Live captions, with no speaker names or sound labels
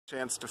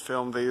Chance to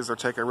film these or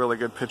take a really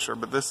good picture,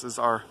 but this is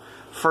our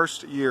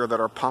first year that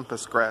our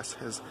pampas grass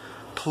has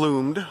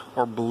plumed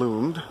or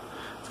bloomed.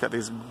 It's got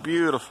these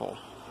beautiful,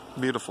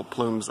 beautiful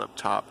plumes up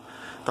top.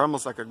 They're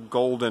almost like a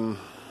golden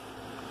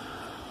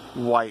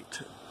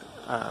white.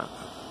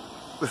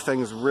 The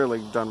thing's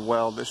really done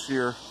well this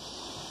year.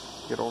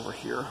 Get over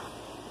here.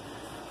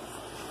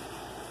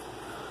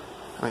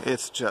 I mean,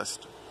 it's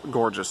just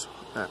gorgeous.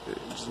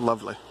 It's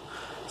lovely.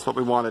 It's what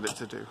we wanted it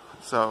to do.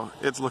 So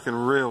it's looking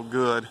real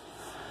good.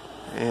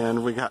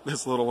 And we got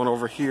this little one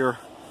over here.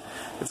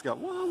 It's got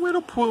one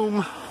little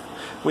plume.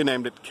 We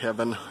named it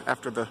Kevin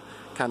after the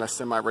kind of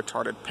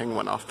semi-retarded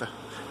penguin off the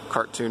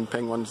cartoon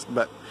penguins,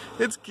 but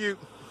it's cute.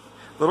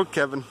 Little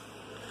Kevin.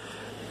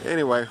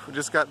 Anyway, we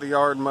just got the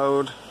yard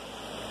mowed,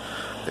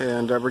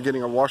 and we're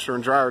getting a washer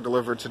and dryer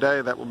delivered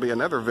today. That will be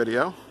another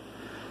video.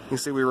 You can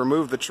see we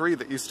removed the tree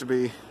that used to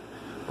be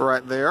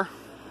right there.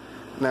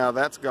 Now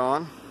that's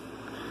gone.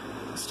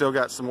 Still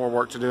got some more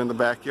work to do in the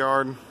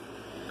backyard,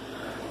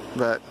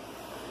 but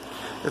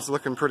it's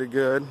looking pretty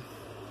good.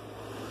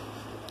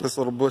 This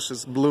little bush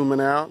is blooming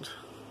out.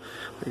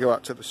 Let me go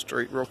out to the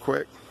street real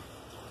quick.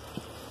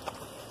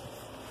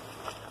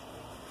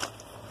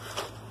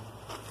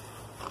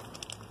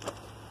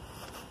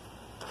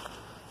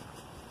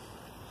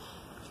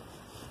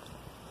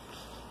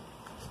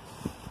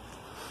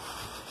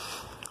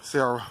 See,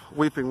 our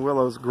weeping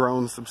willow's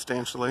grown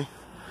substantially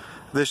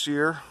this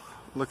year,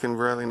 looking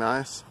really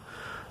nice.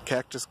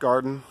 Cactus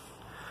garden,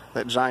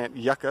 that giant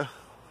yucca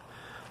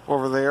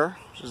over there,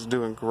 which is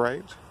doing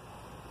great.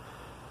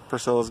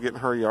 Priscilla's getting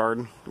her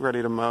yard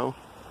ready to mow.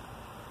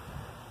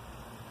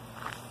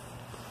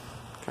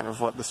 Kind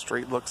of what the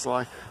street looks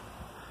like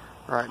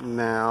right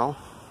now.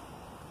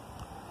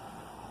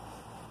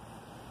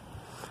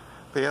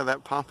 But yeah,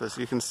 that pampas,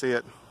 you can see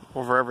it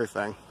over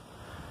everything.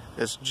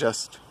 It's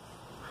just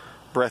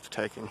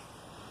breathtaking.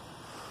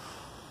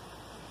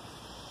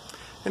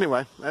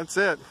 Anyway, that's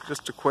it.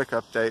 Just a quick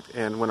update,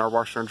 and when our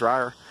washer and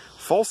dryer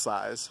full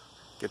size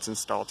gets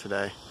installed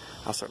today,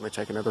 I'll certainly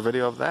take another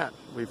video of that.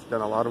 We've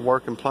done a lot of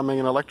work in plumbing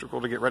and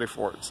electrical to get ready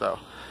for it, so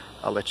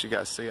I'll let you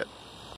guys see it.